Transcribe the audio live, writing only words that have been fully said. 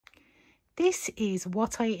This is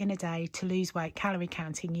what I eat in a day to lose weight calorie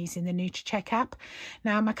counting using the Nutracheck app.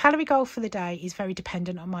 Now, my calorie goal for the day is very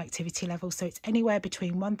dependent on my activity level, so it's anywhere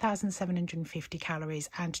between 1,750 calories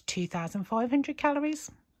and 2,500 calories.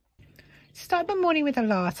 Start my morning with a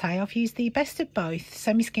latte. I've used the best of both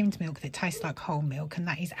semi-skimmed milk that tastes like whole milk, and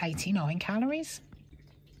that is 89 calories.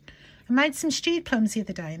 I made some stewed plums the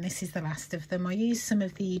other day, and this is the last of them. I used some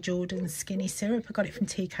of the Jordan skinny syrup. I got it from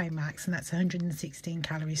TK Maxx, and that's 116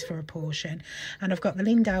 calories for a portion. And I've got the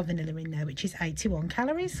Lindale vanilla in there, which is 81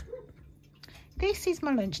 calories. This is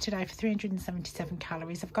my lunch today for 377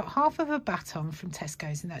 calories. I've got half of a baton from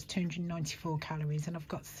Tesco's, and that's 294 calories. And I've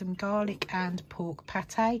got some garlic and pork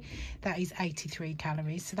pate. That is 83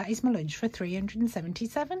 calories. So that is my lunch for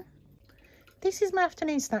 377. This is my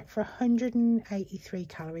afternoon snack for 183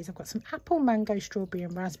 calories. I've got some apple, mango, strawberry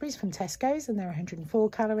and raspberries from Tesco's, and they're 104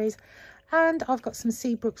 calories. And I've got some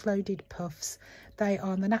Seabrooks loaded puffs. They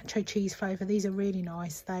are the nacho cheese flavour. These are really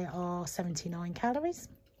nice. They are 79 calories.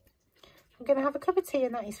 I'm going to have a cup of tea,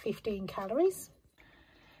 and that is 15 calories.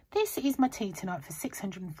 This is my tea tonight for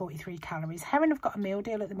 643 calories. Heron have got a meal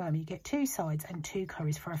deal at the moment. You get 2 sides and 2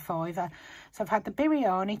 curries for a £5. So I've had the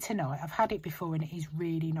biryani tonight. I've had it before and it is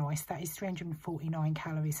really nice. That is 349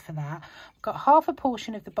 calories for that. I've got half a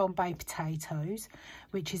portion of the Bombay potatoes,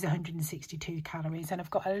 which is 162 calories. And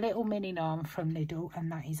I've got a little mini naan from Lidl,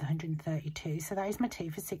 and that is 132. So that is my tea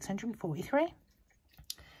for 643.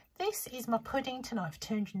 This is my pudding tonight for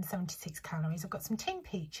 276 calories. I've got some tin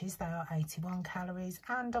peaches, they are 81 calories,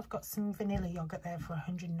 and I've got some vanilla yoghurt there for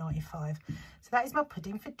 195. So that is my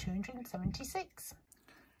pudding for 276.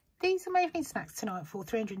 These are my evening snacks tonight for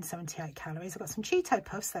 378 calories. I've got some Cheeto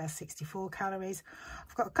Puffs, they're 64 calories.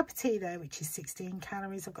 I've got a cup of tea there, which is 16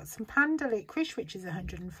 calories. I've got some Panda licorice, which is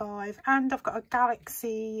 105, and I've got a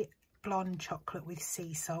Galaxy blonde chocolate with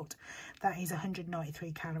sea salt. That is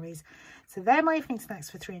 193 calories. So they're my evening snacks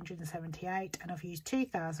for 378, and I've used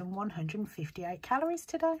 2,158 calories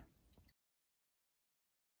today.